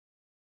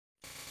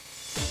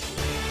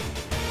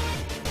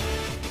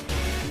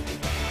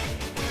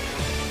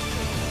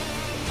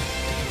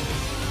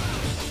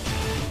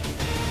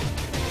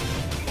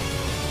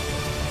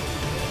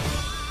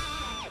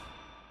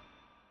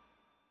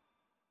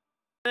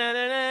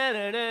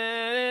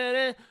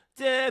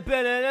Yo,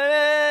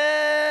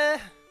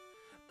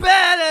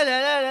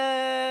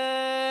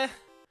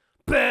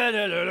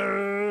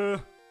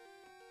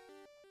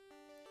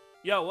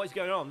 what's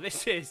going on?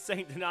 This is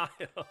Saint Denial.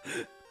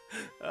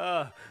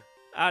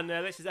 And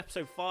this is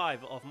episode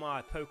 5 of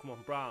my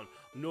Pokemon Brown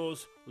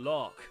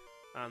Nuzlocke.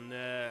 And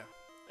at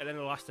the end of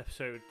the last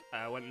episode,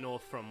 I went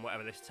north from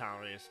whatever this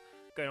town is,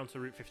 going on to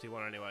Route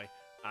 51 anyway,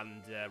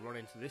 and run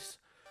into this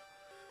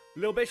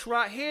little bitch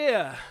right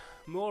here,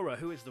 Mora,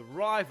 who is the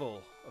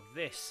rival of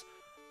this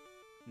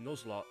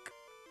Nuzlocke.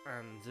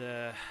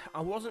 And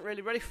I wasn't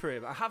really ready for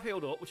him. I have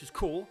healed up, which is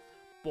cool,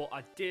 but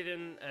I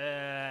didn't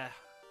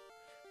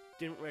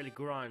really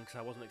grind because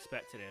I wasn't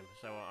expecting him.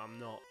 So I'm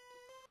not.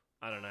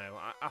 I don't know.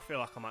 I feel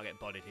like I might get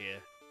bodied here.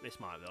 This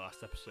might be the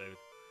last episode.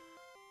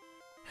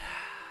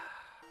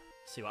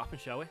 See what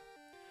happens, shall we?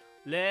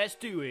 Let's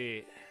do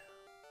it.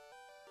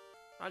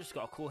 I just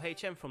got a cool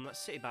HM from that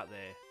city back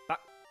there.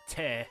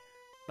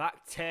 Back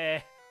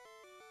there.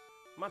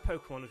 My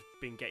Pokemon have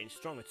been getting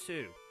stronger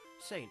too.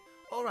 Saint,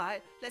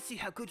 alright, let's see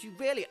how good you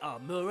really are,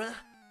 Mura.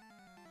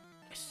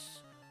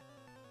 Yes.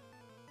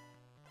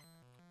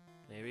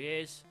 There he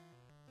is.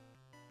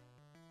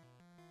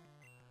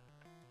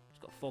 He's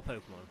got 4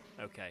 Pokemon.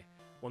 Okay.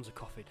 One's a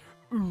coffin.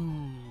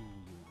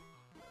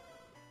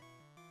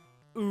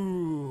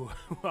 Ooh.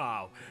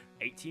 Wow.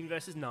 18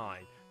 versus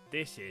 9.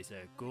 This is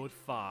a good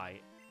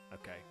fight.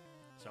 Okay.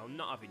 So I'm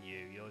not having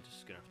you. You're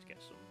just going to have to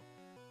get some.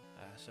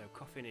 So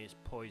coffin is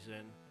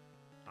poison.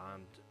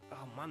 And,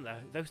 oh man,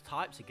 those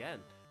types again.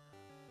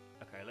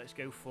 Okay, let's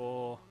go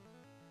for...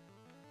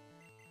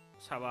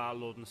 Let's have our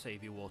Lord and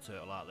Saviour War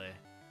Turtle out there.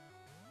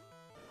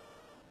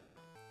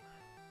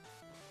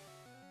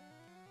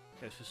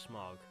 Goes for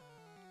Smog.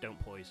 Don't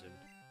poison.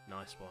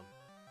 Nice one.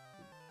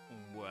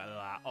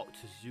 Well,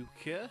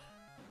 Octazooka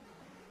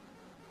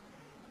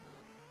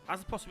has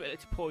the possibility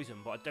to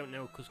poison, but I don't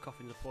know because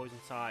Coffin's a poison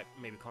type.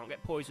 Maybe can't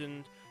get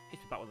poisoned.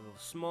 Hits me back with a little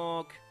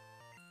Smog.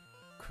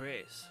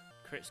 Crits.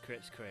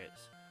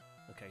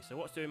 Okay, so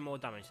what's doing more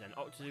damage then?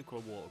 Octazooka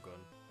or Water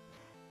Gun?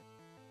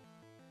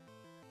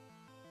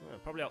 Oh,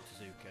 probably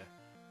Octazooka.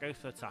 Go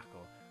for the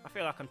tackle. I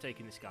feel like I'm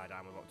taking this guy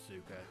down with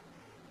Octazooka.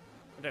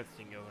 I don't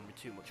think you're going to be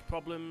too much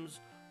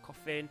problems.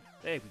 Coffin.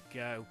 There we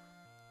go.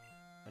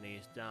 And he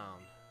is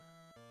down.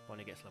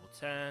 Bonnie gets level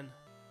 10.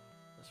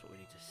 That's what we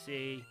need to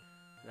see.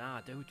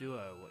 Nah,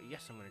 Doduo.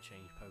 Yes, I'm going to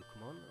change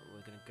Pokemon.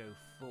 We're going to go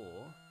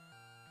for...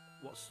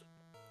 What's...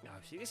 No,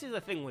 see, this is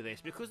the thing with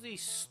this. Because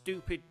these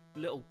stupid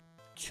little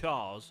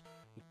chars,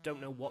 you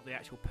don't know what the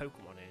actual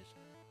Pokemon is.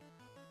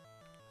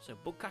 So,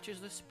 Bugcatcher's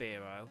the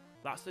Spearow.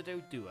 That's the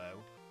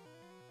Doduo.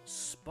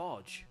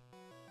 Spodge.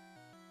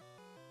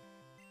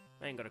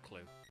 I ain't got a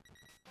clue.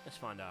 Let's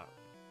find out.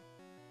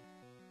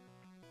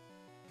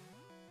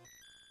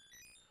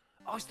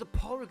 Oh, it's the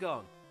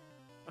Porygon!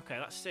 Okay,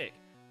 that's sick.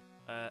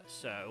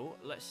 So,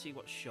 let's see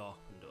what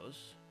Sharpen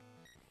does.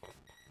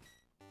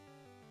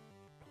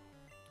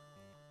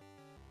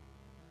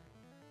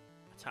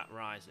 Attack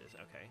rises,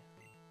 okay.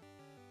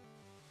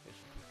 Here's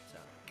a quick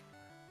attack.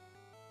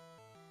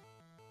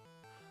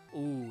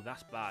 Ooh,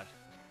 that's bad.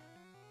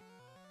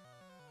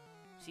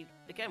 See,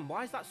 again,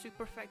 why is that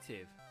super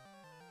effective?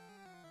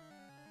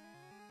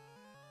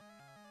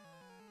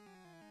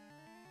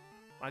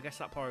 I guess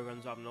that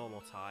Porygon's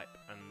abnormal type,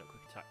 and a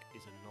quick attack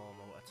is a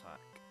normal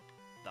attack.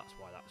 That's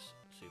why that's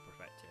super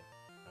effective.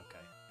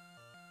 Okay.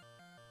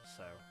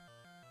 So.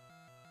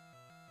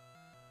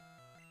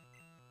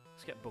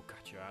 Let's get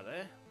Bugcatcher out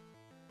there.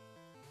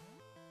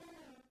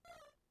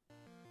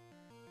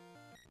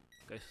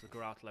 Goes for the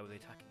Growl to lower the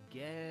attack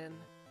again.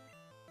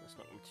 That's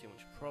not going to be too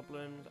much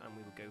problems, and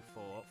we will go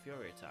for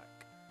Fury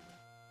Attack.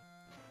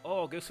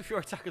 Oh, goes for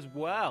Fury Attack as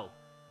well!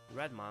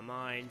 Read my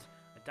mind.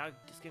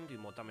 It's going to do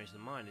more damage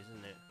than mine,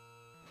 isn't it?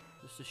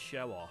 Just to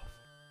show off.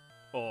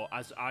 Or,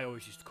 as I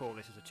always used to call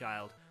this as a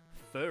child,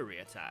 Furry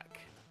Attack.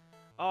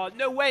 Oh,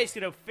 no way it's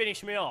going to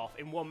finish me off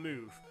in one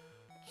move.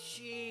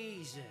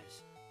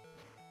 Jesus.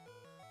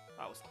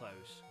 That was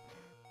close.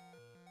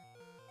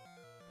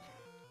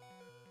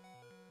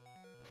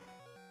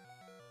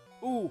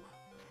 Ooh.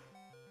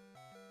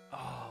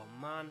 Oh,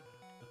 man.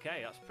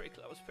 Okay, that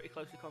was pretty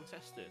closely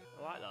contested.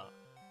 I like that.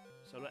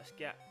 So let's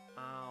get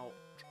out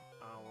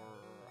our...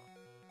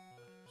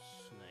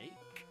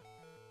 Snake.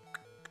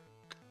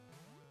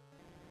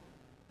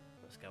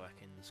 Let's go,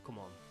 Ekans. Come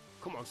on.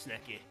 Come on,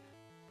 Snakey.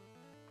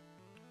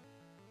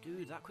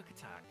 Dude, that quick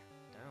attack.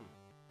 Damn.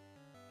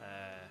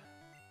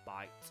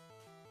 Bite.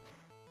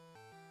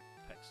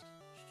 Pex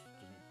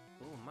doesn't...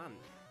 Oh, man.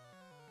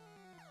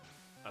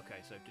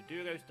 Okay, so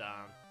Doduo goes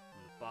down.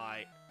 And the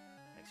bite.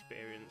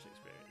 Experience.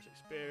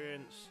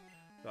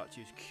 Got to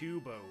use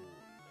Cubone.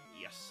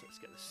 Yes, let's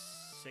get the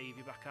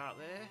Saviour back out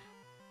there.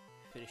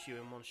 Finish you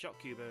in one shot,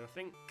 Cubone, I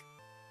think.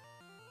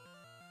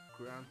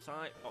 Ground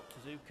type,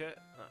 Octazooka,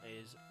 that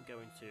is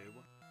going to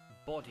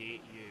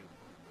body you.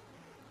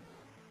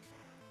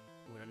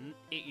 We're going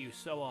to hit you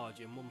so hard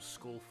your mum's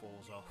skull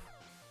falls off.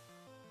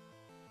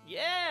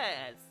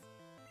 Yes!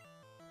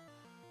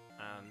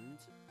 And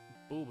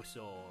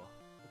Bulbasaur.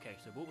 Okay,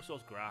 so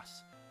Bulbasaur's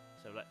grass,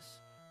 so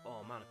let's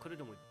Oh man, I could have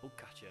done with bug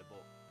catcher,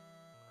 but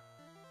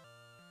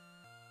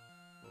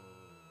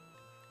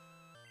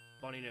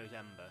Bonnie knows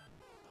Ember.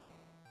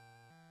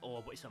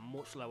 Oh, but it's a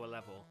much lower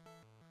level.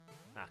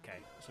 Okay,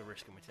 it's a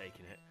risk and we're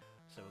taking it.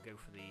 So we'll go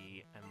for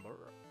the Ember.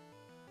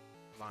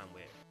 Vine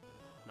Whip.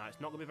 Now it's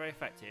not going to be very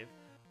effective.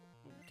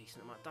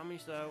 Decent amount of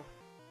damage though.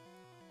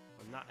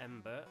 And that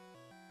Ember.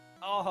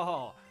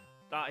 Oh,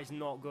 that is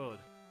not good.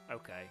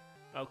 Okay,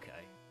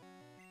 okay.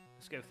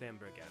 Let's go for the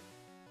Ember again.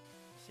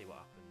 See what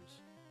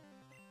happens.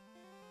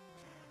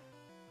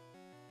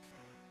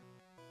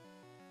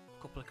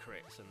 A couple of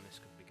crits and this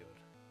could be good.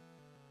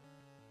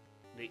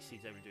 Leech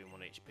Seed's only doing 1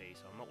 HP,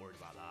 so I'm not worried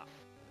about that.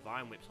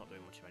 Vine Whip's not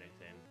doing much of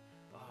anything.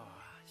 Oh,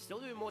 still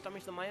doing more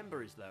damage than my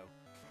Ember is though.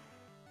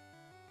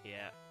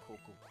 Yeah, cool,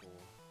 cool,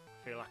 cool.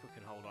 I feel like we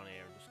can hold on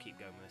here and just keep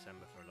going with this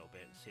Ember for a little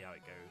bit and see how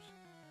it goes.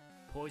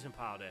 Poison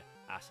Powder.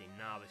 I see,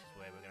 now this is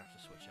where we're going to have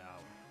to switch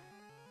out.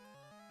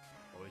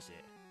 Or is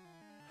it?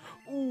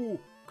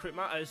 Ooh! Crit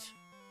matters!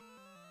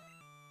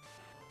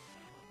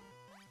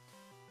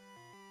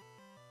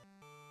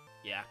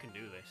 Yeah, I can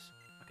do this.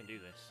 I can do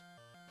this.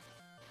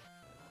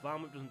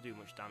 Vine Whip doesn't do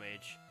much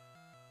damage.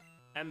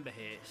 Ember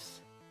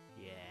hits.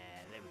 Yeah,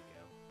 there we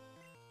go.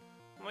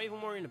 I'm not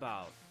even worrying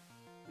about.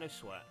 No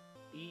sweat.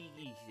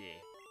 Easy.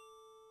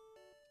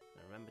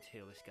 Now remember to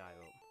heal this guy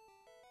up.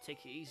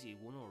 Take it easy, you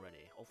won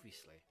already,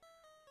 obviously.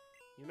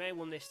 You may have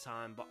won this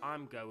time, but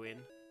I'm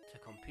going to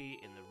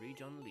compete in the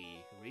Region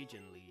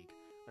League,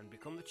 and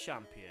become the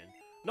champion.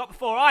 Not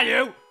before I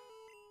do!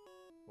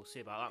 We'll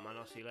see about that, man.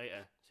 I'll see you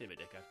later. See you in a bit,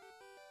 dickhead.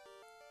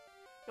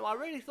 No, I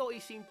really thought he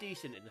seemed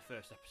decent in the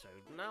first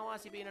episode. Now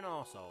has he been an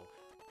arsehole?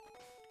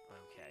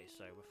 Okay,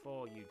 so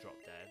before you drop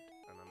dead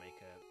and I make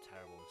a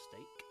terrible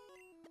mistake,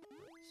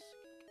 let's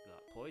get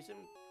that poison.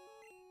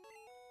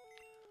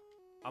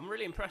 I'm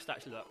really impressed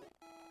actually that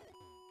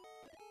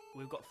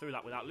we've got through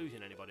that without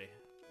losing anybody.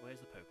 Where's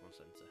the Pokemon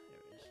Center?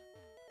 Here it is.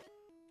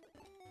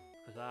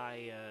 Because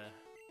I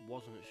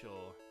wasn't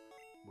sure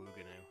we were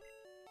gonna.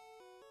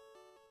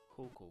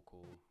 Cool, cool,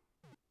 cool.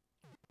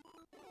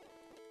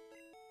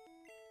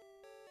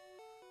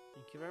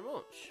 Thank you very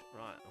much.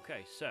 Right,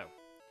 okay, so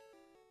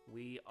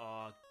we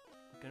are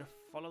going to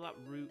follow that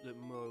route that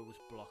Mo was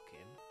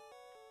blocking.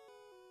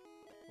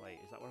 Wait,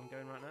 is that where I'm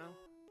going right now?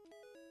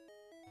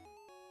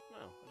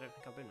 No, I don't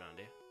think I've been round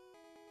here.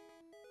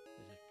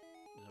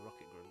 There's a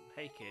rocket grunt.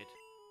 Hey kid.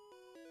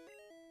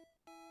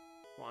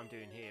 What I'm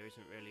doing here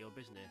isn't really your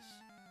business.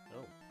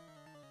 Oh.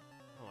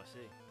 Oh, I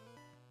see.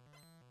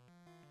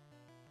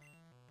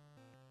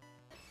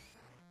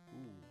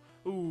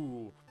 Ooh.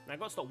 Ooh. Now I've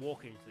got to stop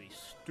walking into these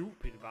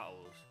stupid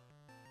battles.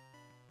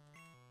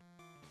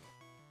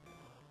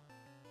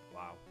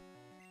 Wow.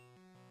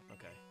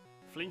 Okay.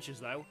 Flinches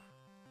though.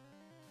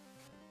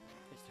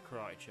 It's the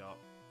karate chop.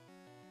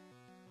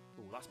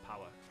 Ooh, that's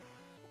power.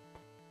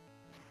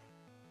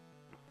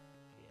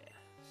 Yeah.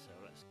 So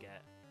let's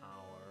get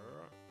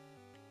our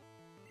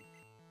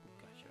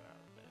Bugcatcher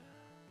out there.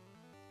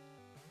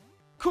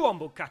 Come on,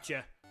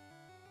 Bugcatcher!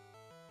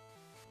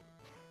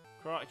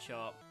 Karate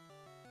chop.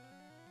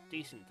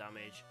 Decent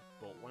damage,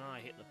 but when I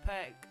hit the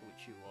peck,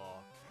 which you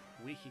are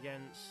weak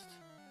against,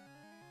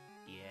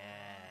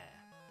 yeah,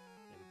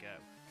 there we go.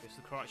 It's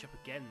the karate chop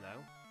again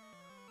though.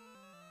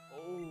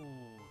 Oh,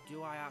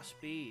 do I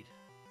outspeed?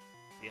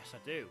 Yes, I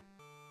do.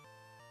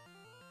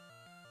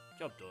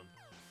 Job done.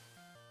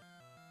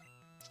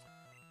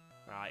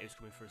 Right, who's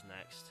coming for us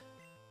next?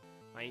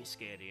 I ain't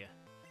scared of you.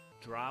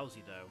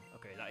 Drowsy though.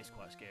 Okay, that is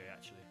quite scary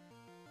actually.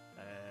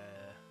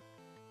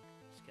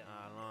 Let's get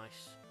our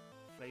nice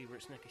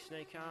favourite Snaky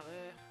Snake out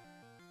there.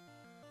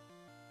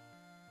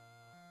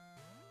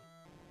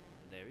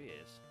 There he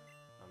is.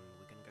 And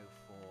we're going to go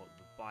for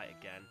the bite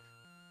again.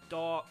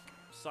 Dark,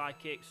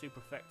 psychic, super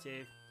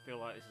effective. Feel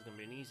like this is going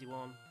to be an easy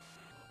one.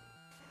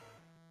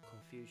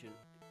 Confusion.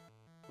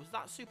 Was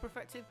that super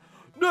effective?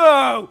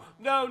 No!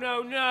 No,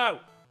 no, no!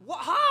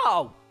 What?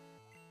 How?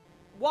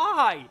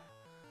 Why?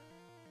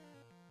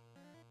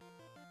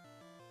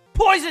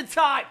 Poison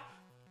type!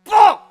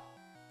 Fuck!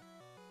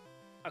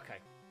 Okay.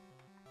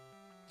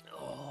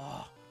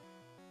 Oh.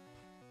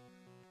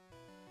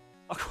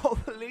 I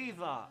can't believe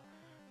that.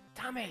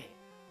 Damn it.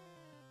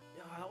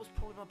 Oh, that was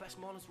probably my best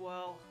mon as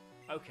well.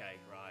 Okay,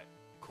 right.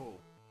 Cool.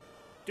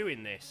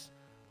 Doing this.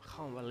 I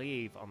can't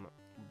believe I'm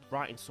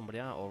writing somebody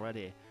out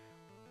already.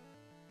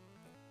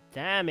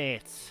 Damn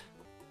it.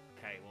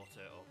 Okay,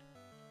 water up.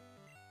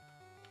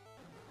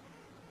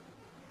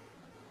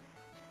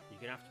 You're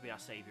going to have to be our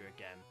saviour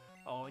again.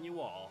 Oh, and you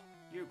are.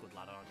 You're a good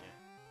lad, aren't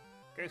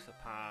you? Go for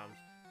pounds.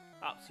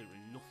 Absolutely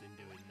nothing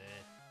doing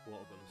there.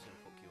 Water gun's gonna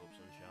fuck you up,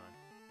 sunshine.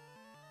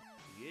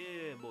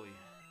 Yeah, boy.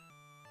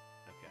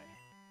 Okay.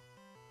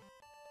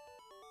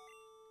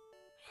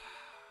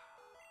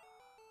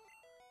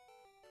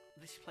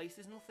 This place,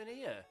 there's nothing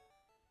here.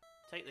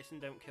 Take this and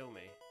don't kill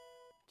me.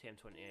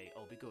 TM28.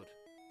 I'll be good.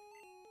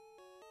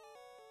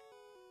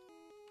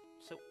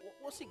 So,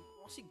 what's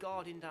he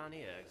guarding down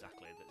here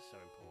exactly that's so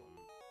important?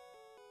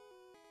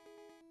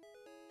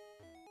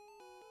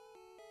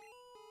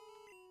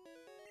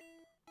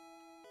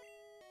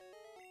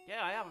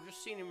 Yeah, I have. I've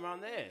just seen him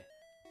around there.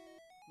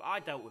 But I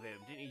dealt with him.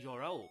 Didn't need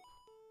your help.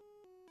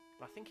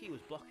 I think he was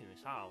blocking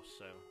this house,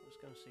 so let's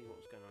go and see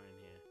what's going on in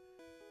here.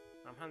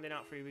 I'm handing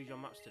out free region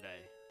maps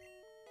today.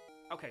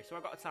 Okay, so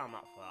I got a town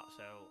map for that,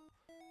 so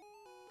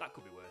that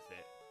could be worth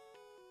it.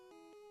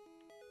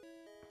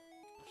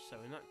 So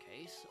in that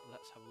case,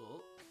 let's have a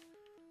look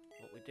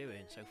what we're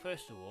doing. So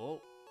first of all,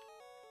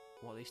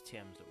 what are these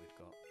TMs that we've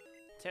got?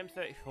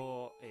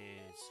 TM34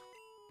 is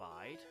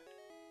Bide,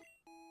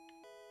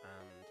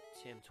 and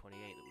TM28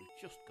 that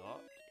we've just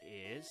got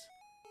is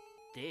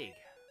Dig.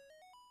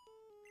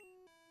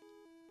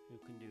 Who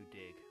can do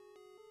Dig?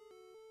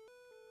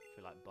 I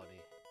feel like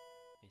Body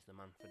is the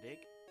man for Dig.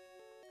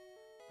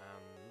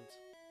 And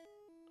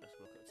let's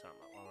look at the time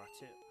while we're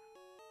at it.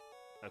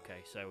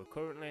 Okay, so we're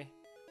currently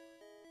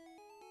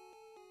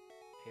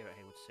here at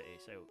Haywood City.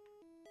 So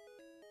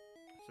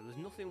there's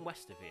nothing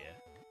west of here.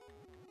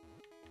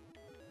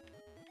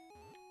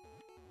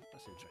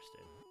 That's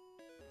interesting.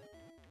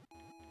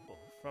 But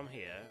from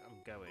here, I'm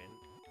going.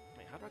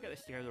 Wait, how do I get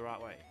this to go the right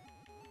way?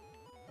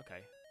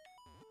 Okay.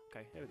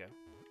 Okay, here we go.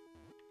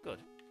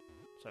 Good.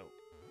 So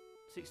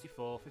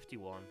 64,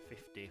 51,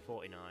 50,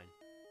 49.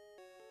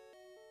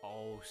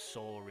 Oh,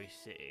 sorry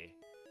City.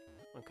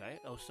 Okay,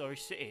 oh, sorry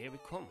City, here we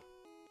come.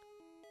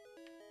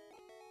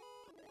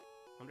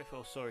 I wonder if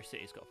Oh, sorry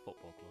City's got a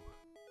football club.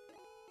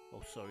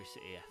 Oh, sorry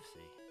City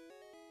FC.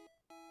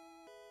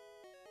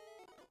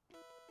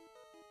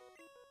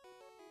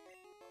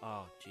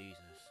 Oh,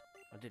 Jesus.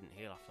 I didn't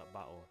heal after that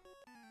battle.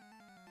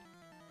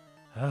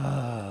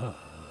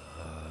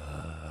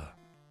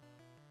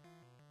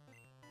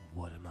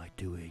 What am I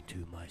doing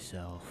to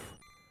myself?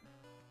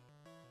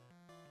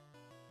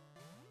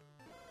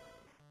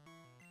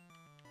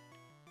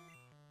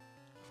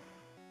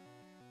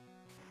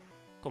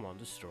 Come on,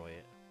 destroy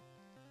it.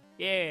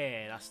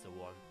 Yeah, that's the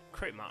one.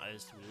 Crit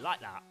matters. We like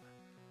that.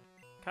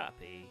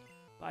 Caterpie.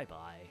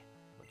 Bye-bye.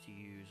 Want to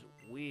use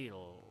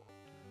Weedle.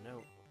 No,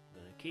 I'm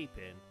going to keep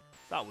in.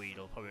 That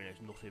Weedle probably knows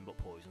nothing but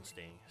Poison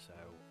Sting. So,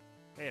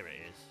 here it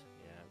is.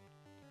 Yeah.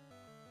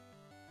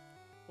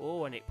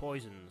 Oh, and it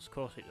poisons. Of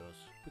course it does.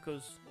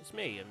 Because it's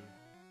me, and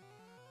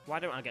why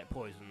don't I get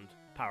poisoned,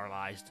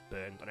 paralysed,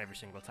 burned on every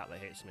single attack that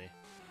hits me?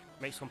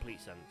 Makes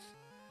complete sense.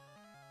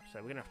 So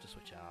we're going to have to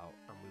switch out,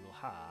 and we will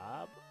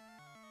have...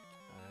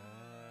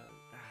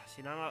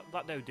 see, now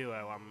that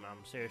Doduo,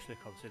 I'm seriously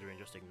considering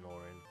just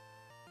ignoring.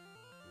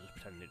 And just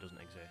pretending it doesn't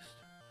exist.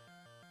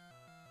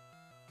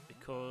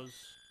 Because...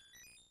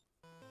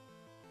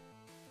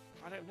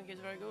 I don't think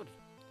it's very good.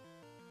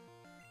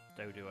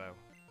 Doduo.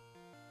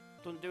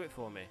 Don't do it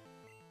for me.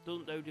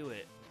 Don't do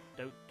it.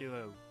 Don't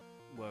duo.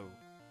 Whoa.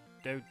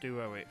 Don't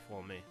duo it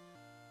for me.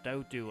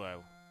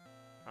 Doduo.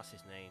 That's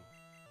his name.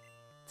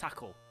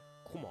 Tackle.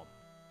 Come on.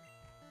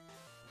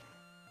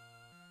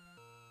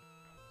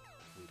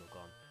 Weedle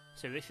gone.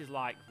 So this is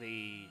like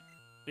the...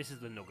 This is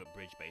the Nugget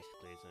Bridge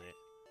basically, isn't it?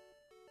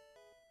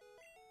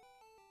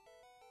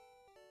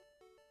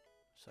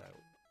 So,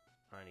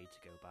 I need to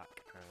go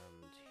back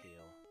and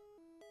heal.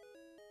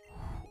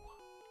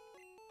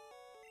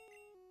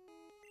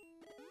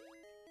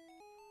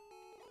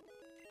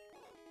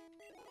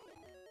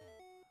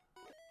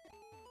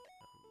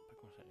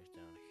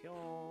 Down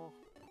here.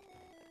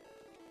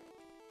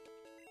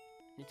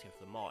 Need to go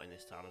for the Martin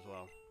this time as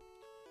well.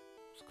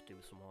 So could do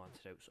with some more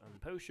antidotes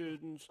and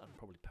potions and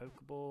probably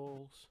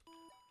Pokeballs.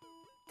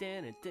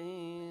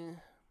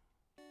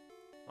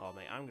 Oh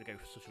mate, I'm gonna go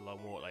for such a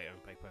long walk later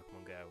and play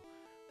Pokemon Go.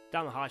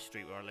 Down the high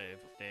street where I live,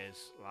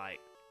 there's like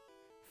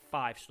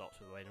 5 stops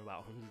within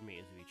about 100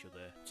 meters of each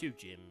other, 2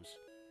 gyms,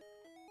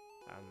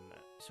 and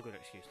it's a good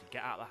excuse to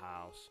get out of the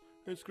house.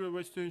 It's a great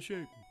way to stay in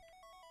shape.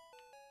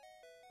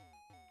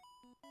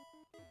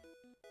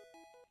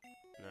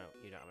 No,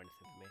 you don't have anything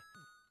for me.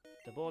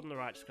 The board on the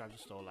right describes the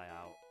store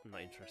layout. I'm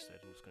not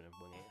interested, I'm just going to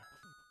wing it.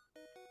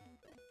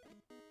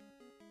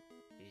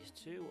 These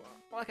two...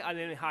 I like it, I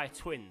only hire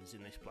twins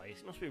in this place.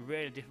 It must be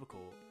really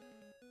difficult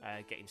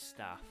getting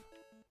staff.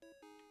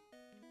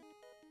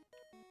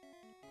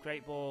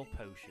 Great Ball,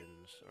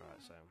 potions.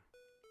 Alright, so...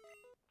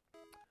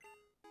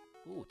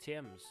 Ooh,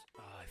 TMs.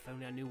 Oh, if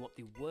only I knew what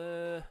they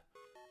were.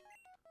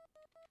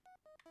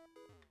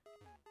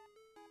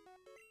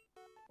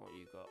 What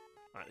you got?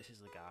 Right, this is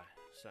the guy.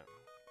 So,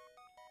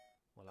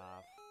 we'll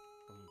have...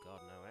 Oh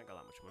god, no, I ain't got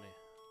that much money.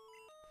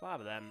 5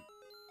 of them.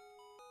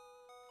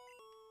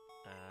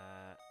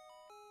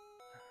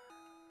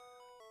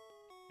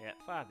 Yeah,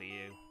 5 of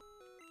you.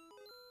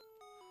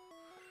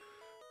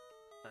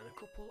 And a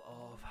couple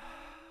of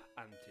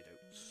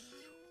antidotes.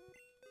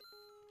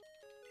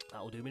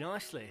 That'll do me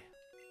nicely.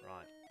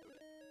 Right.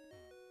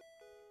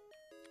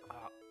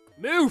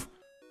 Move!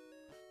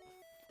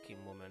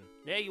 Fucking woman.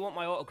 Yeah, you want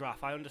my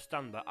autograph, I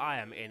understand, but I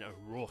am in a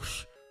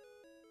rush.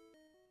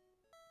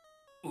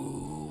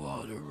 Ooh,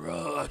 what a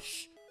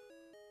rush!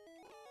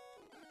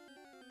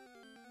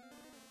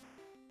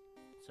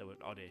 So an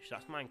oddish.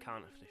 That's my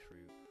encounter for this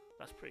route.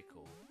 That's pretty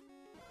cool.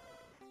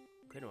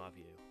 I'm gonna have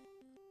you.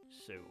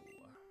 So...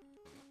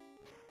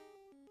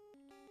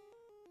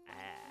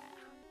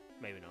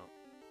 maybe not.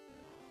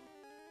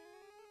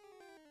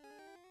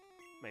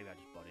 Maybe I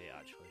just body it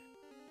actually.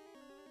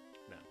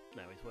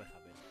 No, it's worth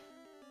having.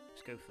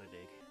 Let's go for the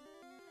dig.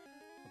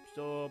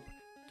 Absorb,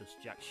 does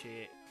jack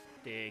shit,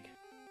 dig.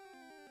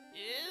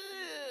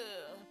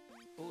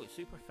 Oh, it's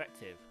super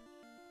effective.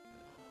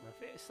 And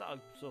if it's that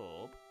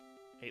absorb,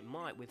 it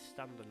might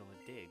withstand another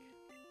dig.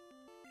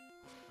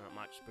 And that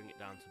might just bring it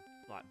down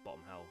to like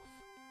bottom health.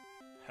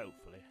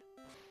 Hopefully.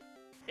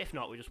 If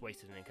not, we just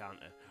wasted an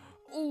encounter.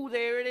 Oh,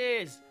 there it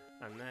is!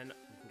 And then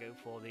we can go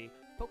for the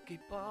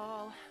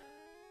Pokeball.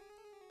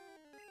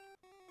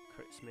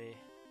 Crits me.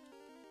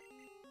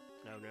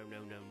 No.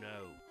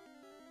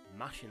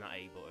 Mashing that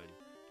A button.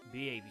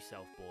 Behave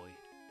yourself, boy.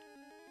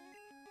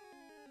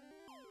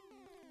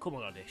 Come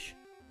on, Oddish.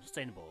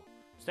 Stay in the ball.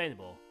 Stay in the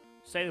ball.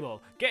 Stay in the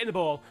ball. Get in the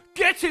ball.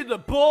 Get in the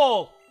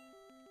ball!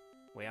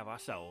 We have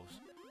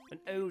ourselves an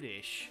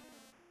Oddish.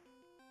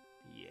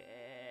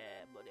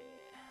 Yeah, buddy.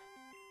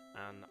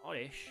 And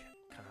Oddish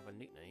can have a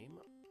nickname.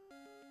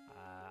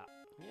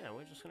 Yeah,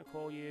 we're just going to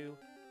call you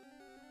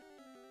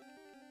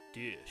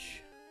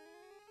Dish.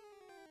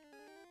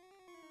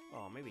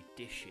 Oh, maybe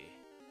Dishy.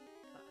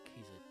 Like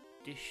he's a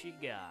dishy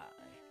guy.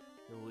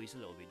 Oh, he's a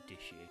little bit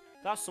dishy.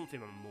 That's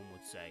something my mum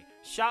would say.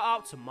 Shout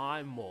out to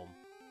my mum.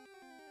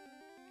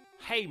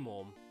 Hey,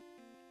 mum.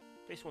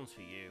 This one's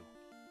for you.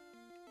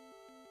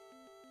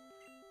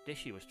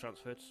 Dishy was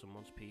transferred to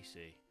someone's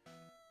PC.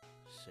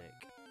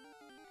 Sick.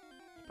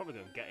 Probably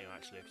going to get him,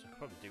 actually, because I could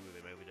probably do with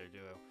him over there,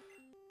 duo.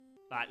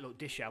 Like, look,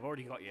 Dishy, I've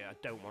already got you. I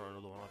don't want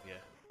another one of you.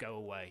 Go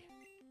away.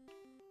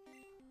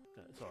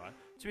 It's alright.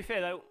 To be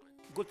fair, though,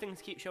 good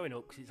things keep showing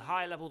up, because it's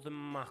higher level than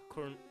my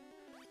current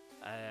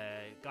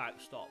guy at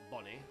the start,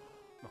 Bonnie,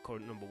 my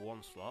current number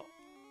 1 slot.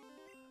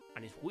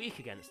 And he's weak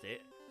against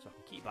it, so I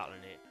can keep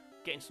battling it,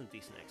 getting some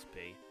decent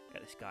XP,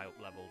 get this guy up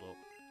leveled up.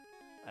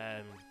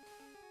 I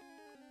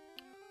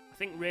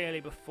think, really,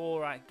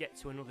 before I get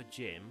to another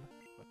gym,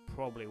 I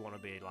probably want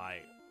to be,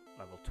 like,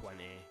 level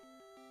 20,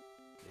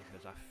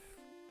 because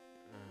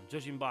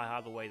judging by how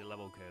the way the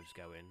level curve's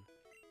going,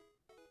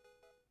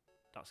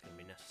 that's going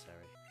to be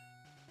necessary.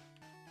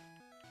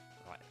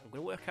 Right, I'm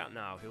going to work out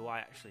now who I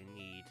actually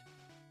need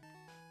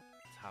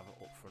to have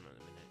up front at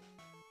the minute.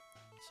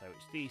 So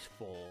it's these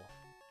 4.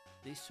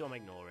 These 2 I'm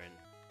ignoring.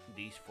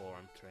 These 4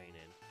 I'm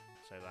training.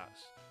 So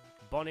that's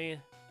Bonnie,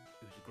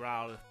 who's a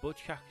Growler,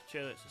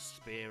 Budcatcher, that's a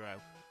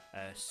Spearow,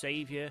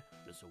 Saviour,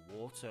 that's a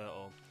War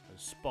Turtle, and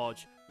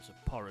Spodge, that's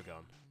a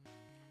Porygon.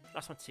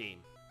 That's my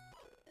team.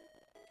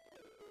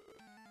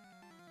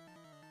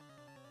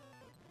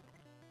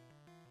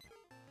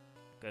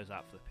 Goes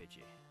out for the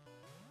Pidgey.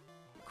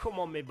 Come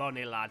on, me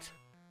Bonnie lad.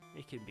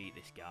 You can beat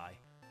this guy.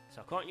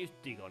 So I can't use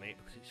Dig on it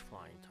because it's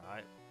flying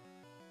type.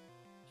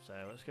 So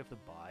let's go for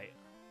the Bite.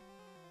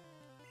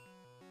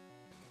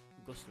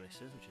 Gust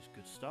misses, which is a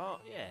good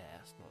start. Yeah,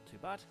 that's not too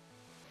bad.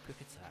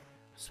 Quick Attack.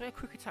 I swear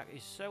Quick Attack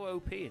is so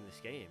OP in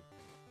this game.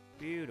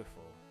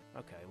 Beautiful.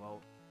 Okay,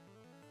 well,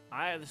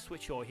 I either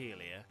switch or heal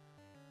here.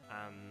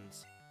 And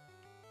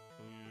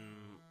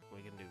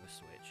we're going to do the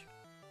switch.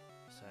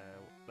 So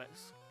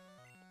let's...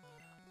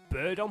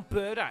 Bird on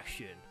bird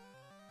action.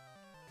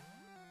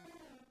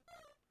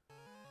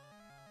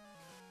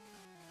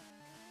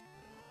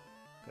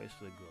 Goes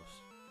for the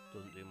Gus.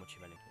 Doesn't do much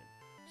of anything.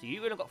 So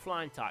you've got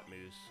flying type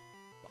moves.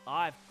 But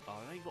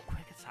oh, you've got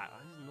quick attack.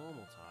 That is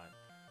normal type.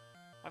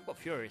 I've got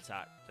fury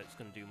attack that's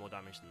going to do more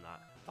damage than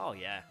that. Oh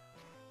yeah.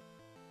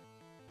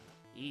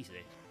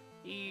 Easily.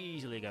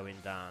 Easily going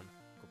down.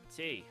 Cup of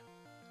tea.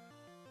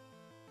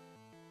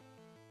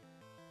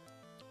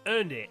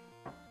 Earned it.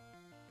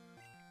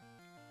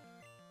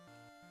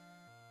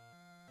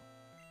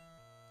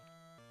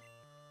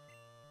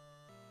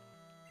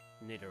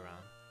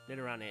 Nidoran.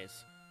 Nidoran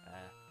is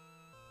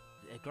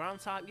a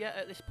ground type yet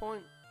at this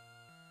point?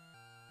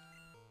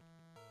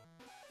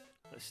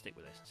 Let's stick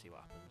with this and see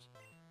what happens.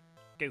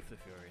 Go for the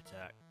Fury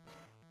attack.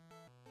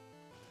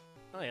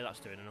 Oh yeah, that's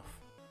doing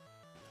enough.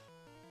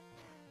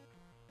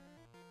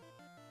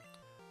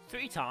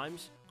 3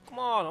 times? Come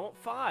on, I want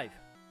 5.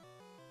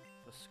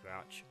 For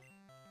Scratch.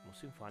 We'll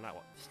soon find out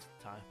what this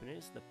typing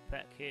is. The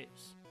Peck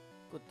hits.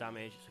 Good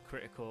damage, it's a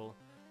critical.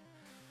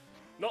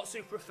 Not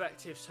super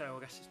effective, so I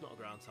guess it's not a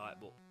ground type,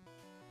 but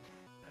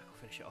Peck will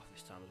finish it off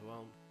this time as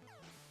well.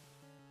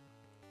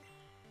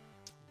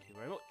 Thank you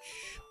very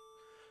much.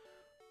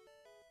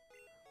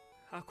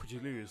 How could you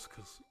lose?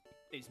 Because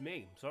it's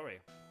me, sorry.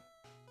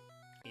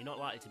 You're not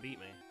likely to beat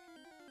me.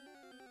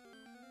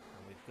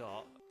 And we've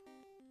got...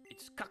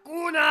 It's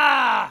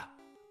Kakuna!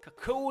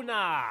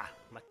 Kakuna!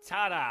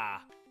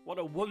 Matara! What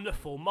a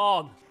wonderful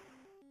mon!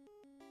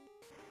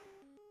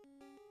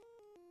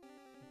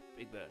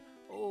 Big bird.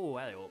 Oh,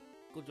 hello.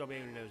 Good job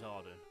hearing those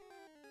Arden.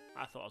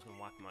 I thought I was going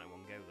to wipe him out in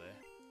one go there.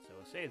 So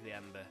we'll save the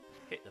Ember,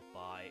 hit the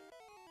Bite.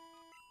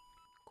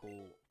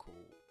 Cool,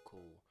 cool,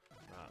 cool.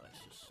 Right, let's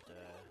just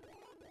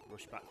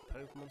rush back to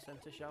Pokemon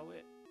Center, shall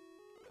we?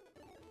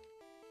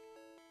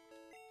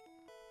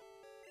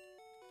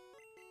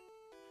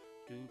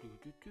 And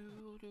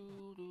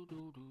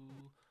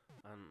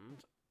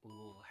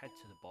we'll head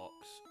to the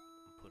box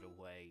and put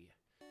away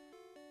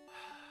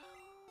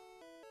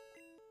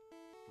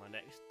My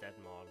next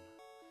Deadmon.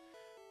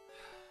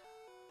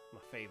 My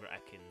favourite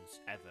Ekans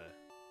ever.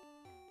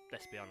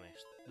 Let's be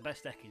honest. The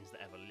best Ekans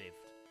that ever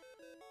lived.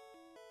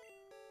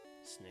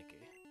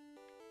 Snicky.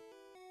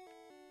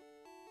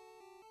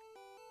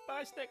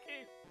 Bye,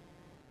 Snicky!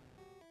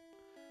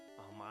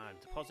 Oh man,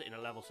 depositing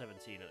a level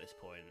 17 at this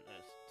point.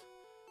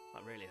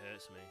 That really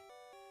hurts me.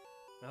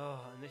 Oh,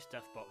 and this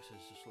death box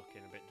is just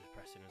looking a bit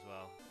depressing as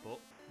well. But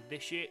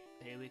this shit,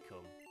 here we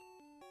come.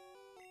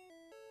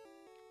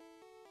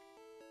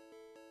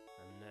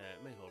 And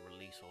may as well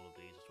release all of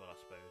these as well, I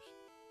suppose.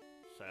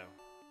 So,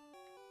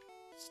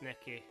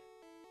 Snicky,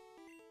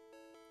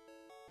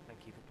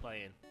 thank you for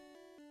playing.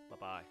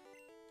 Bye-bye.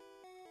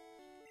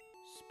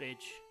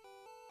 Spidge,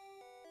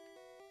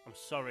 I'm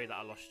sorry that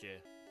I lost you.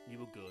 You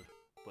were good,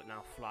 but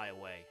now fly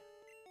away.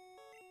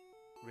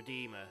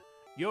 Redeemer,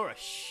 you're a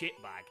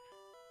shitbag.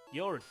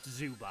 You're a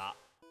Zubat,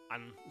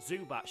 and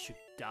Zubat should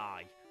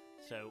die.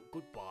 So,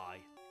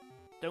 goodbye.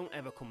 Don't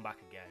ever come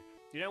back again.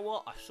 You know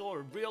what? I saw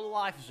a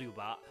real-life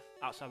Zubat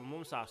outside my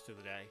mum's house the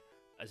other day,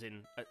 as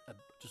in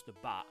just a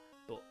bat,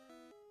 but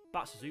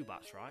bats are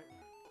Zubats, right?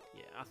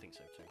 Yeah, I think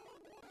so too.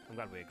 I'm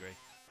glad we agree.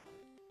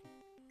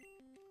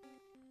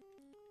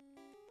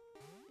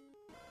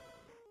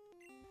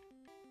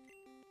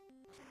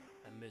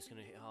 Ember's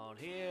gonna hit hard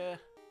here.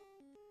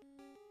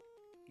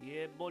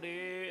 Yeah,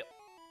 buddy.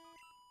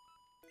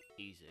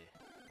 Easy.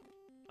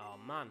 Oh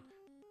man.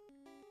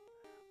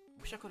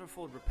 Wish I could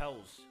afford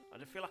repels. I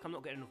just feel like I'm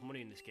not getting enough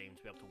money in this game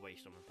to be able to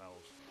waste on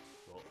repels.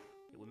 But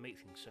it would make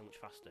things so much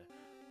faster.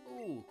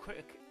 Ooh,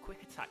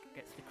 quick attack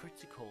gets the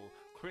critical.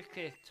 Quick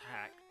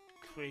attack,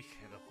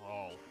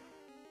 critical.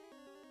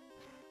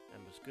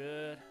 Ember's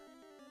good.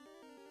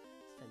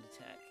 Extend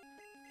attack.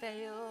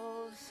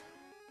 Fails.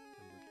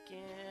 Ember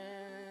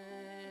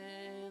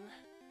again.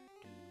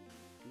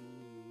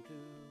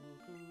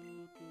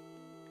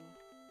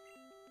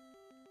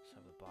 Let's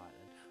have a bite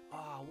then.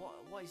 Ah,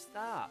 what is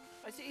that?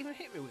 Has it even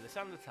hit me with a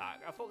sand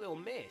attack? I thought they all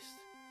missed.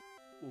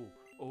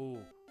 Oh.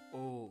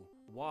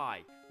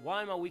 Why?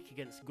 Why am I weak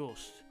against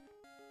Gust?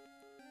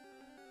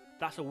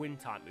 That's a wind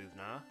type move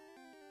now.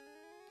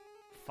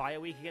 Fire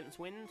weak against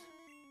wind?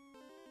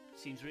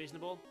 Seems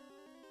reasonable.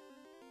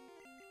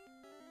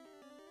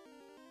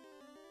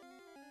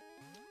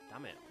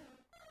 Damn it.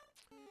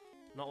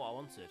 Not what I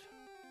wanted.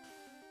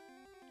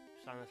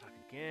 Sand attack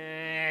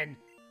again.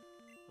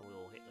 And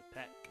we'll hit the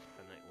peck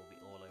and it will be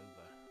all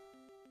over.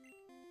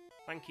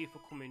 Thank you for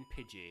coming,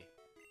 Pidgey.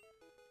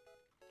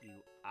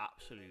 You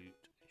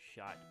absolute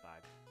shite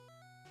bag.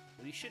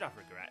 Well, you should have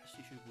regrets.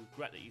 You should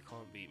regret that you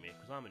can't beat me,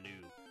 because I'm a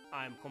noob.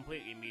 I'm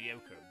completely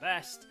mediocre at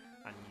best,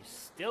 and you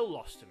still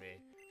lost to me.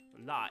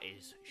 And that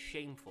is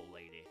shameful,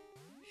 lady.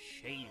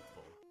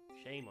 Shameful.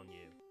 Shame on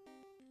you.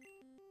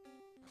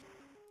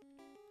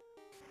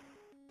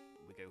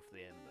 We go for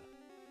the ember.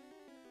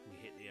 We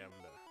hit the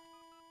ember.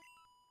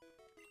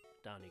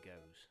 Down he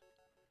goes.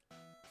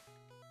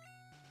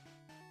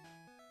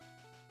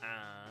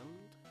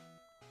 And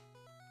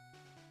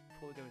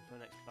before we go into the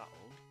next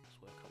battle, let's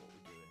work out what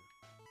we're doing.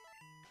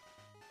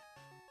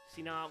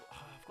 See now,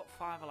 I've got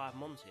 5 alive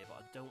mons here, but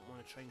I don't want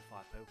to train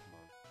 5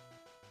 Pokemon.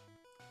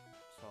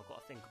 So I've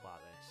got to think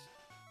about this.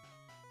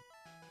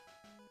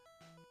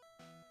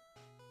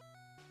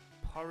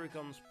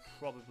 Porygon's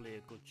probably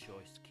a good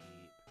choice to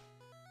keep.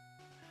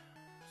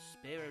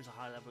 Spearo's a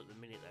high level at the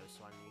minute though,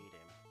 so I need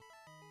him.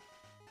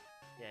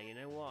 Yeah, you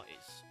know what?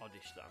 It's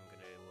Oddish that I'm going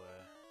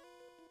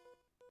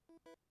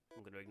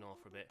to ignore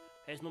for a bit.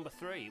 Here's number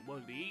 3. It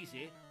won't be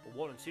easy, but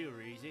 1 and 2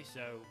 are easy,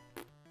 so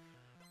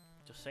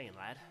just saying,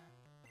 lad.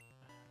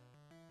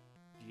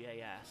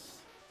 JS.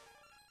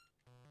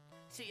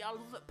 See, I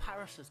love that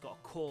Paris has got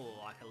a call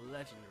like a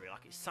legendary,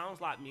 like it sounds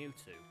like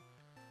Mewtwo.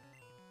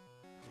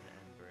 I'm gonna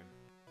ember him.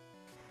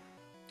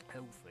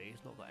 Hopefully,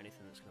 he's not got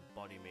anything that's gonna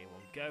body me in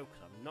one go,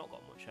 because I've not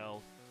got much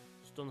health.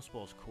 Stun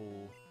Spore's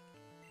cool.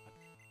 I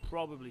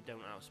probably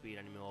don't outspeed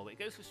anymore, but it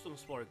goes for Stun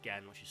Spore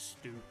again, which is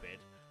stupid.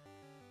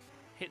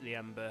 Hit the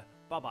ember.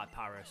 Bye bye,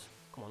 Paris.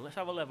 Come on, let's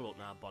have a level up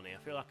now, Bonnie. I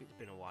feel like it's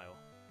been a while.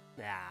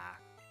 Nah,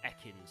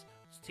 Ekans.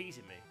 It's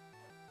teasing me.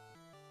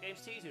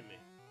 Game's teasing me.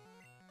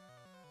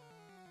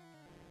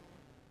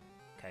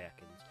 Okay,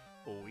 Ekans.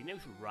 Oh, he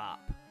knows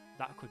Rap.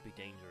 That could be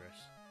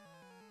dangerous.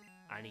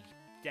 And he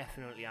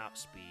definitely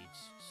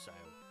outspeeds, so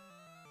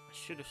I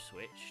should have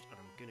switched, and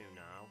I'm gonna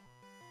now.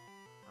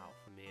 Out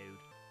for Mew.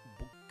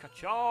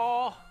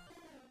 Bukacha!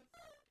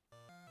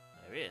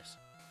 There he is.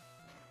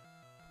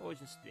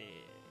 Poison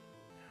Sting.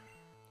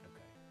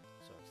 Okay,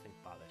 so let's think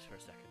about this for a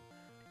second.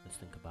 Let's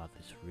think about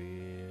this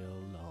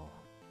real long.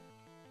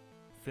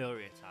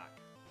 Fury attack.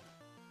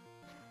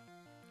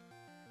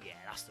 Yeah,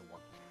 that's the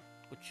one.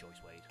 Good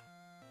choice, Wade.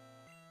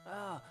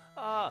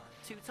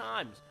 2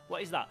 times.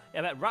 What is that?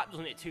 I bet Rap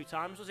doesn't hit 2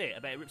 times, was it? I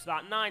bet it rips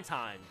about 9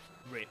 times.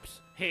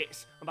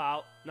 Hits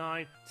about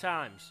 9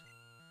 times.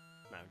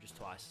 No, just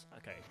twice.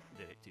 Okay,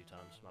 did it 2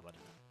 times. My bad.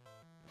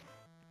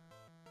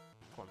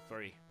 Come on,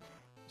 3.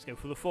 Let's go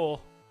for the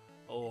 4.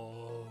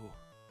 Oh.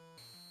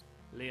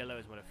 Leo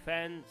lowers my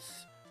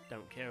defense.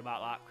 Don't care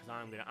about that because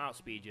I'm going to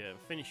outspeed you and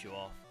finish you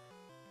off.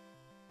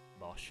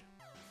 Bosh.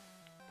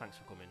 Thanks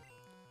for coming.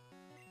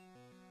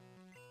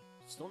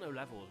 Still no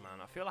levels, man.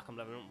 I feel like I'm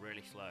leveling up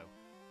really slow.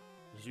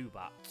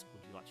 Zubat,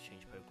 would you like to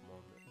change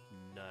Pokemon?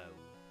 No.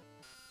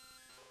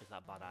 Is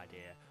that a bad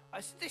idea?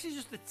 This is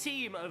just the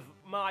team of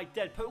my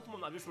dead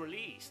Pokemon that I've just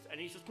released,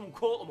 and he's just come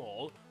caught them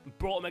all and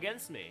brought them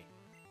against me.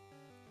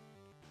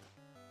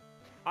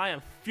 I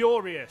am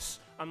furious,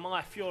 and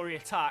my Fury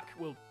attack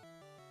will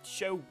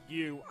show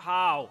you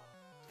how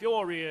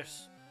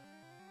furious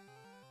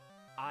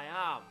I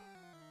am.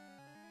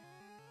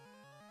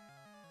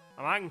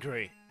 I'm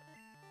angry.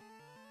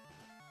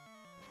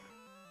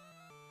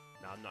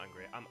 No, I'm not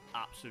angry. I'm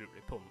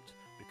absolutely pumped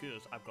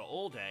because I've got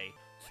all day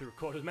to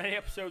record as many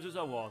episodes as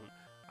I want.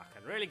 I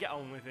can really get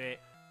on with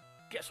it,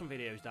 get some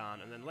videos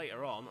down, and then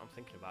later on I'm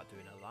thinking about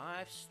doing a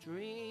live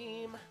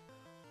stream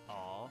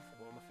of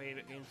one of my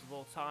favourite games of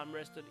all time,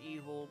 Resident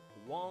Evil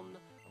 1.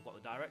 I've got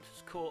the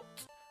director's cut,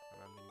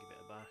 and I'm going to give it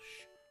a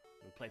bash. I'm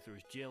going to play through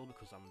as Jill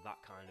because I'm that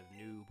kind of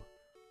noob.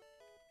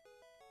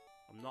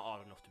 I'm not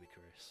hard enough to be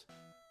Chris.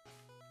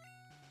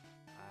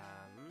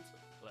 And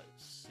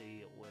let's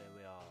see where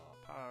we are.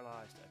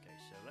 Paralysed. Okay,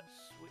 so let's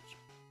switch.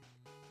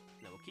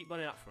 No, we'll keep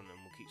Bunny up front and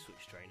we'll keep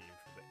switch training him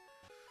for a bit.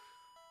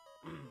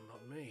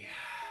 Not me.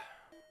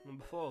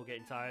 Number 4,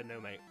 getting tired? No,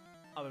 mate.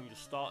 I've only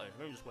just started.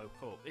 I've only just woke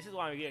up. This is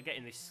why I'm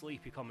getting this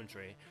sleepy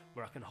commentary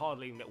where I can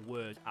hardly even get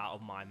words out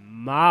of my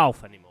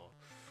mouth anymore.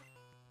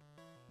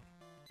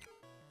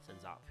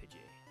 Sends out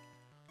Pidgey.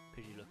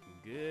 Pidgey looking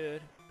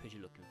good.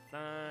 Pidgey looking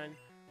fine.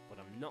 But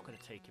I'm not going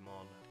to take him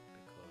on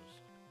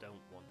because I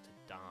don't want to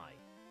die.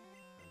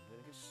 I'm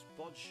going to give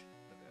Splodge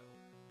a go.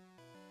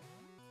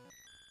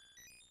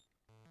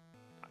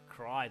 That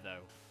cry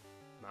though,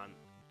 man,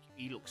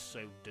 he looks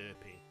so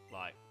derpy.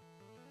 Like,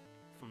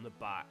 from the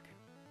back,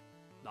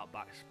 that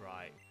back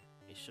sprite,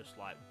 it's just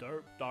like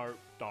derp, derp,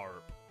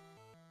 derp.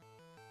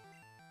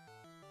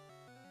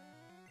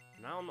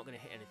 Now I'm not going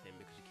to hit anything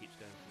because he keeps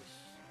going for this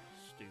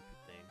stupid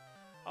thing.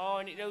 Oh,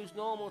 and it knows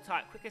normal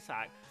type, quick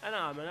attack, and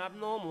I'm an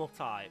abnormal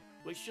type,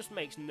 which just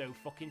makes no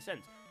fucking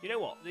sense. You know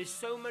what? There's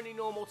so many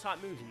normal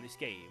type moves in this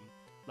game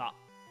that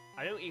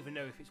I don't even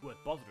know if it's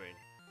worth bothering,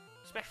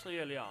 especially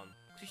early on,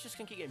 because he's just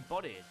going to keep getting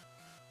bodied.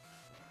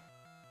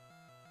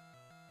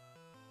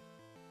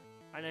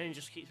 And then he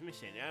just keeps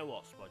missing. You know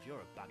what, Spod? You're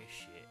a bag of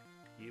shit.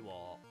 You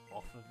are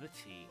off of the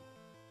team.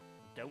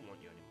 I don't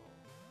want you anymore.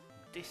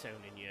 I'm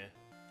disowning you.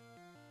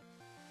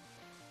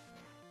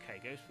 Okay,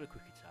 goes for the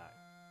quick attack.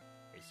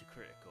 It's a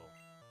critical.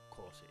 Of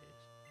course it is.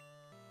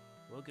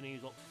 We're going to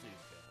use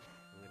Octazooka.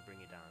 I'm going to bring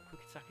it down.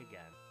 Quick attack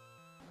again.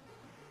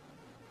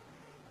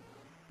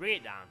 Bring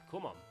it down.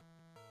 Come on.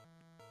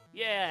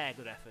 Yeah,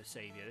 good effort,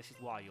 Saviour. This is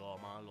why you are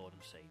my Lord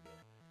and Saviour.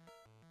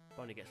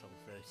 Bonnie gets level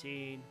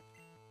 13.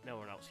 No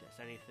one else gets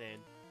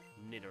anything.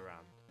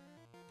 Nidoran.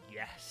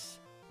 Yes.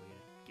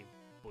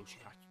 We're going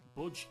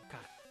to give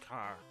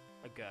Budgekakar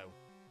a go.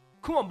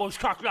 Come on,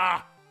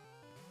 Budgekakar!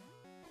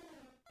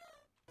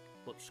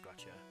 Butt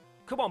Scratcher.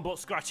 Come on, Butt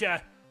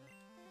Scratcher!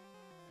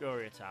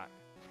 Fury attack.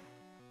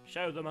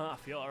 Show them our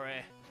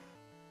fury.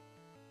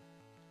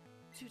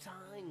 2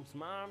 times,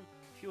 man.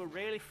 If you were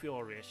really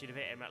furious, you'd have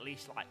hit him at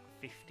least like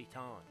 50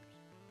 times.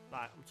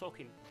 Like, I'm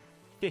talking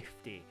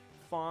 50.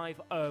 50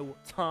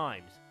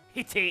 times.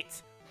 Hit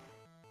it!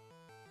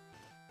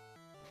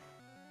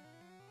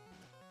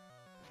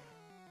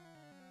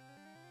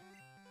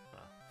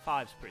 Well,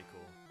 5's pretty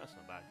cool. That's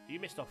not bad. You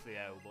missed off the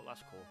O, but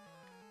that's cool.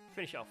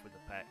 Finish it off with the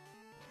pet.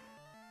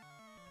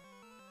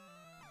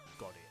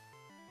 Got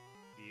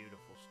it.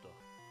 Beautiful stuff.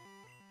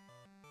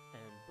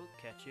 And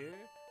Bugcatcher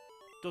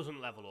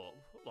doesn't level up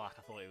like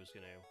I thought it was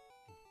going to.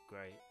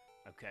 Great.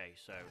 Okay,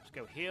 so let's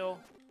go heal.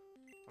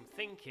 I'm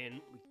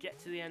thinking we get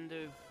to the end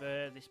of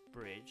this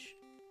bridge.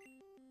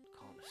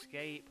 Can't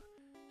escape.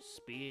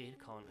 Speed,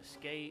 can't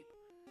escape.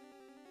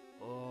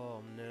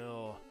 Oh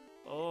no.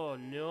 Oh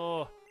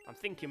no. I'm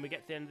thinking we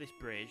get to the end of this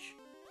bridge.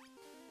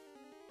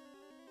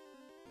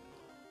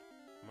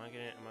 Am I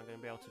gonna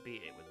be able to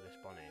beat it with this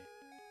Bonnie?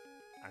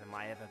 And am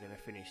I ever gonna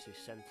finish this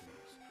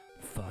sentence?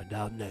 Find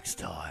out next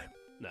time.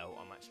 No,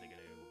 I'm actually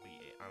gonna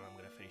beat it and I'm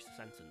gonna finish the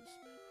sentence.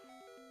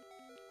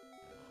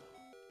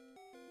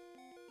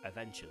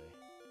 Eventually.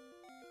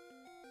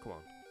 Come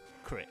on.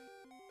 Crit.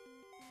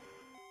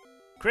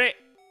 Crit!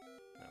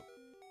 No.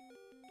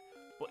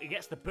 But he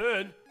gets the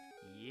burn.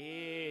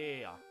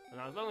 Yeah. And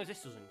as long as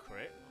this doesn't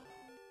crit,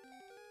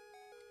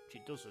 which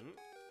it doesn't,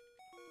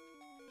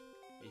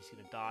 he's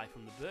going to die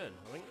from the burn,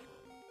 I think.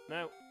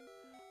 No.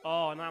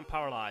 Oh, and I'm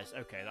paralysed.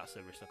 Okay, that's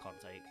the risk I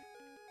can't take.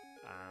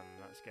 And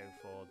let's go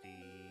for the...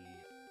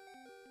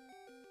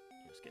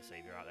 Let's get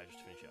Saviour out there just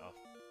to finish it off.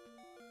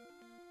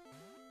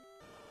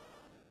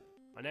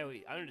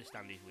 I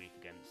understand he's weak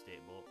against it,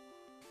 but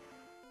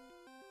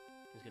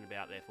he's going to be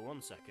out there for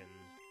 1 second.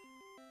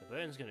 The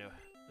burn's going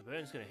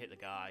to hit the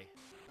guy.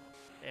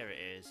 There it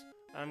is.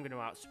 I'm going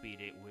to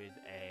outspeed it with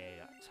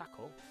a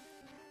tackle,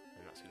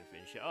 and that's going to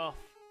finish it off.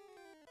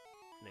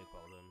 No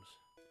problems.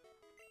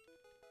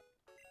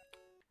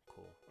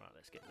 Cool. Right,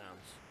 let's get down.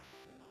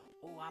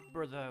 Oh,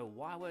 Abra though.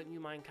 Why weren't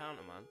you my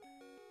encounter, man?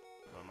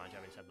 Well, mind you,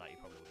 having said that, you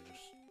probably would have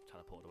just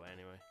teleported away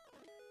anyway.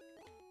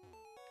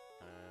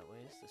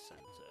 Where's the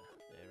centre?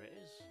 There it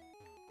is.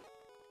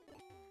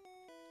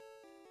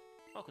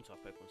 Welcome to our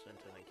Pokemon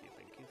Centre. Thank you,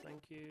 thank you,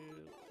 thank you.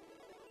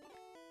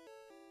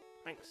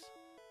 Thanks.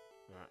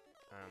 Right,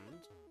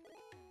 and...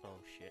 oh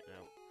shit,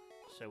 no.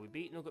 So we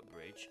beat Nugget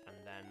Bridge, and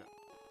then...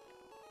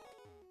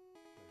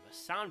 the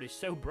sound is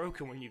so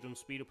broken when you've done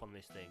speed up on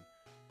this thing.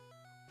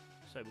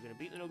 So we're going to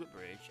beat the Nugget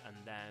Bridge, and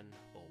then...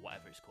 or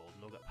whatever it's called,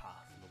 Nugget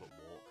Path, Nugget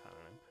Walk, I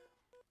don't know.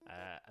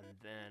 And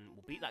then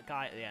we'll beat that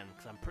guy at the end,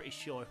 because I'm pretty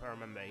sure, if I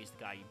remember, he's the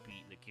guy you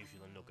beat that gives you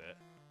the nugget,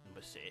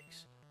 number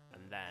 6.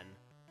 And then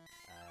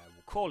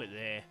we'll call it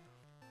there.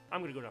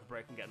 I'm going to go and have a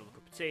break and get another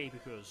cup of tea,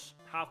 because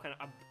how can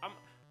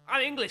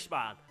I'm English,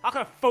 man. How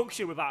can I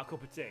function without a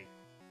cup of tea?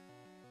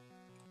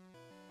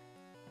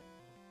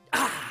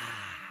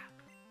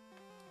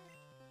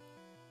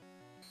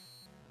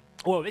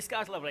 Well, this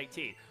guy's level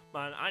 18.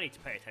 Man, I need to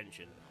pay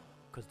attention,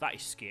 because that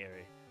is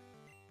scary.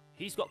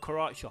 He's got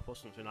Karate Chop or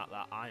something like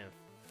that. I am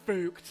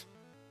fooked.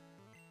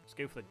 Let's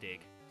go for the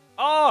dig.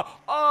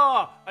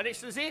 Oh! And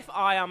it's as if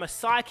I am a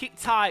psychic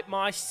type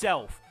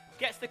myself.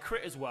 Gets the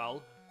crit as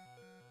well,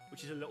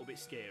 which is a little bit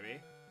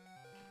scary.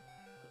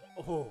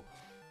 Oh.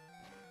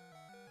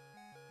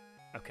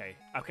 Okay,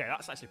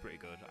 that's actually pretty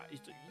good.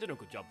 He's done a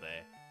good job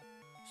there.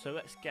 So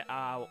let's get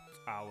out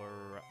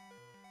our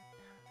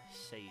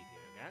saviour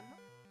again.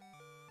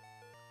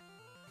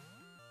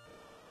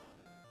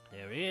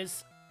 There he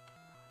is.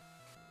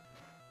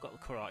 Got the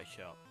Karate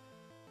Chop.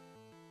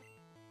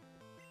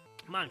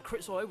 Man,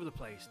 crits all over the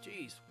place.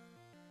 Jeez.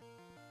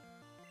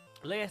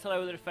 Lethal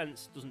over the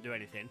defense doesn't do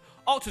anything.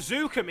 Oh,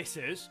 Tezuka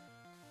misses.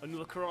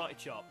 Another Karate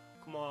Chop.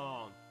 Come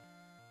on.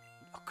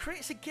 Oh,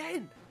 crits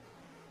again.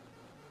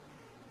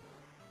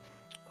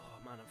 Oh,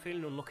 man, I'm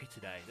feeling unlucky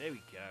today. There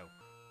we go.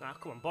 Now,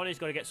 come on. Bonnie's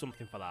got to get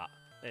something for that.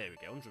 There we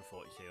go.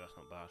 142. That's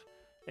not bad.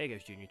 There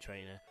goes Junior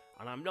Trainer.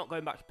 And I'm not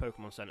going back to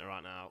Pokemon Center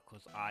right now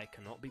because I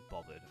cannot be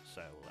bothered.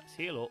 So, let's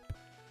heal up.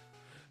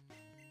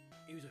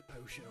 Use a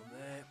potion on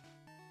there.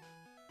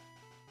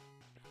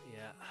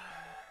 Yeah.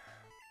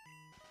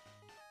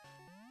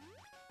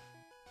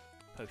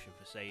 Potion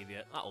for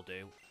Saviour. That'll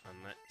do. And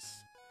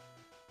let's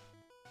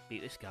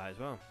beat this guy as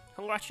well.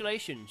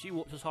 Congratulations, you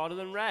whooped us harder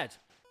than Red.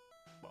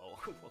 Well,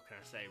 what can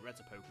I say? Red's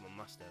a Pokemon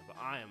Master, but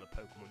I am a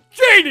Pokemon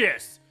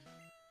Genius!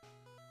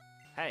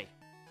 Hey,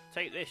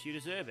 take this, you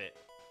deserve it.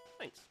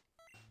 Thanks.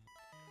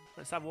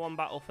 Let's have one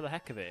battle for the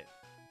heck of it.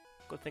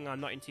 Good thing I'm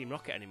not in Team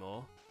Rocket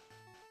anymore.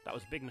 That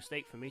was a big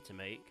mistake for me to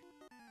make.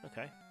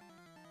 Okay.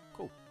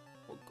 Cool.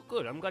 Well,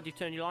 good. I'm glad you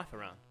turned your life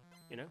around.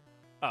 You know?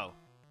 Oh.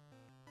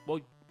 Well,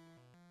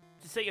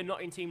 to say you're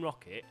not in Team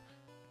Rocket,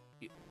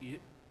 you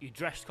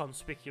dressed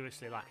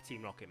conspicuously like a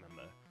Team Rocket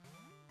member.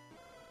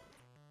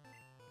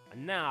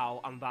 And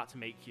now I'm about to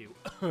make you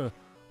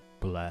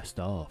blast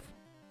off.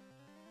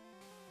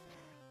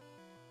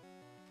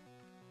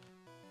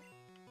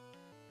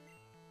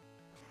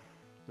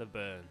 The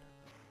burn.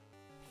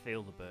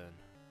 Feel the burn.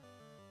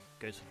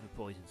 Goes for the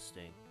poison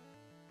sting.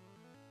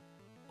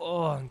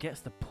 Oh, and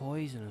gets the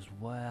poison as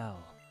well.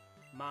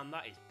 Man,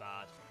 that is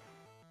bad.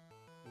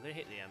 I'm gonna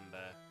hit the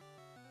Ember.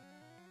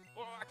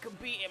 Oh, I can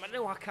beat him. I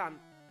know I can.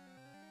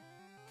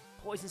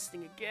 Poison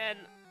sting again.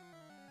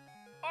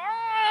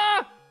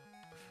 Ah!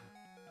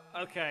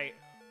 Okay.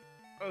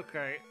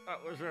 Okay,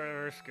 that was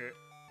very risky.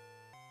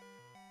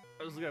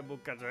 I was gonna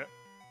book at it.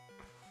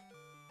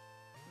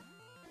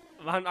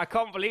 Man, I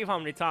can't believe how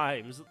many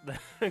times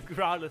the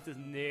Growlithe has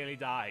nearly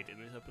died in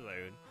this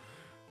episode.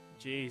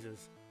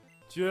 Jesus.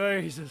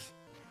 Jesus.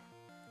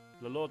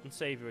 The Lord and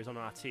Saviour is on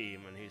our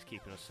team and he's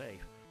keeping us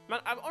safe.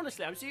 Man,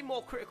 honestly, I'm seeing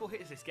more critical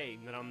hits this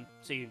game than I'm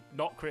seeing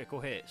not critical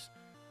hits.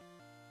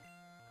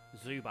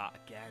 Zubat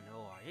again.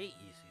 Oh, I hate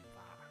you,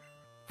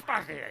 Zubat.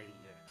 Fucking hate you.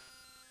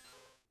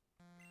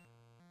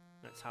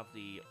 Let's have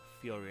the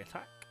Fury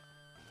attack.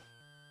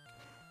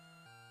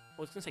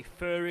 I was going to say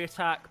Furry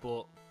attack,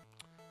 but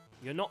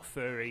you're not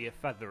furry, you're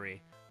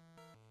feathery.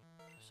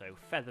 So,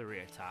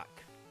 feathery attack.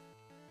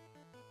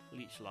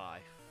 Leech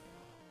Life.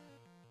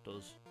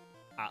 Does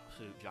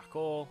absolute jack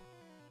all.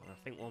 And I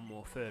think one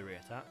more furry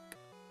attack.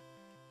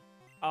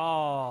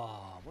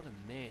 Oh, what a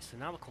miss. And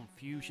now the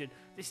confusion.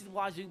 This is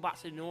why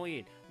Zubat's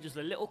annoying. Just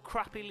a little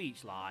crappy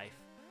Leech Life.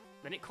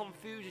 Then it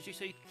confuses you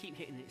so you keep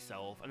hitting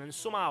itself. And then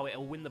somehow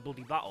it'll win the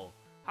bloody battle.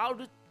 How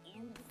does...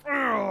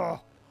 I'm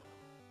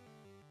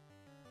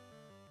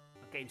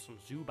getting some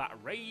Zubat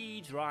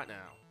rage right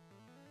now.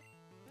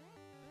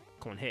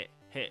 Come on, hit.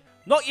 Hit.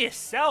 Not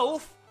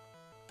yourself!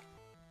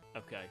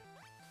 Okay.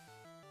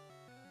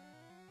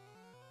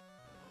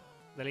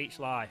 The Leech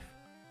Life.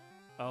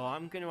 Oh,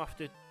 I'm going to have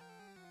to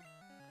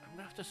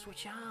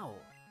switch out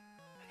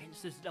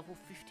against this level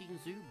 15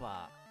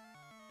 Zubat.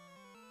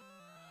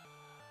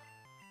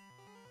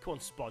 Come on,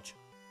 Spodge.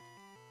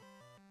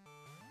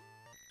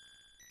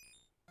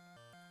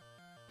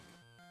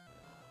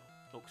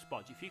 Look,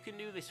 Spodge, if you can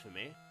do this for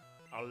me,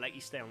 I'll let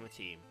you stay on the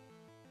team.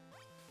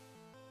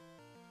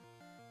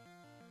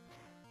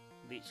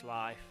 Leech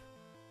Life.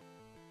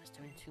 It's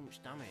doing too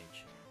much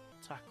damage.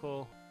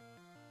 Tackle.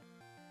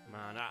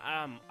 Man,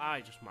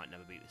 I just might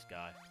never beat this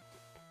guy.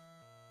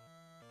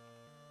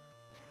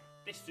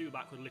 This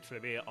Zubat could literally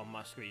be on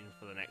my screen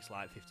for the next,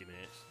 like, 50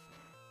 minutes.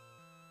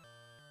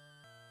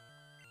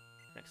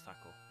 Next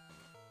tackle.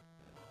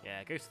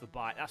 Yeah, goes to the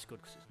bite. That's good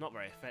because it's not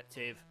very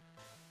effective.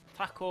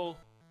 Tackle.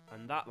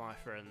 And that, my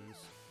friends,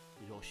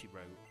 is all she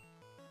wrote.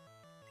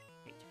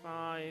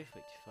 85,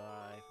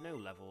 85. No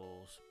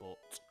levels, but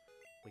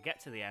we get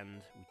to the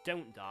end. We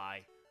don't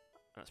die.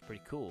 That's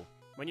pretty cool.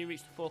 When you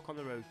reach the fork on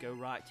the road, go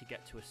right to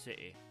get to a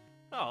city.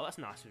 Oh, that's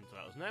nice of him to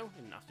let us know.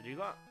 Didn't have to do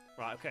that.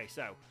 Right, okay,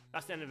 so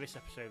that's the end of this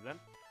episode then.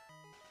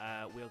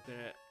 We're going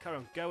to carry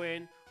on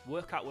going,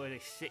 work out where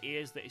this city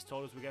is that he's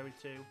told us we're going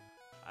to,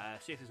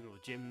 see if there's another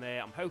gym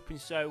there. I'm hoping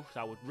so, because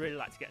I would really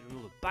like to get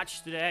another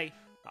badge today.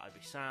 That would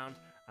be sound,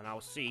 and I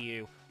will see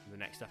you in the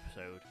next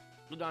episode.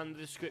 Look down in the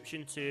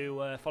description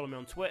to follow me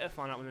on Twitter,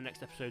 find out when the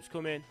next episode's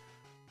coming,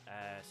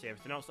 see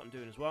everything else that I'm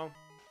doing as well.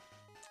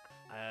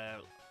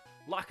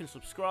 Like and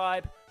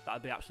subscribe, that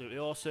would be absolutely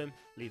awesome.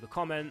 Leave a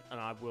comment, and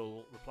I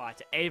will reply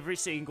to every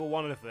single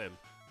one of them.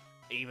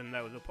 Even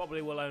though there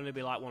probably will only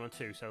be like 1 or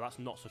 2, so that's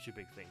not such a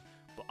big thing.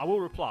 But I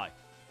will reply.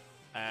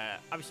 Have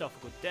yourself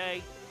a good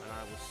day, and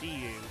I will see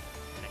you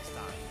next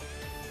time.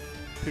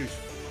 Peace.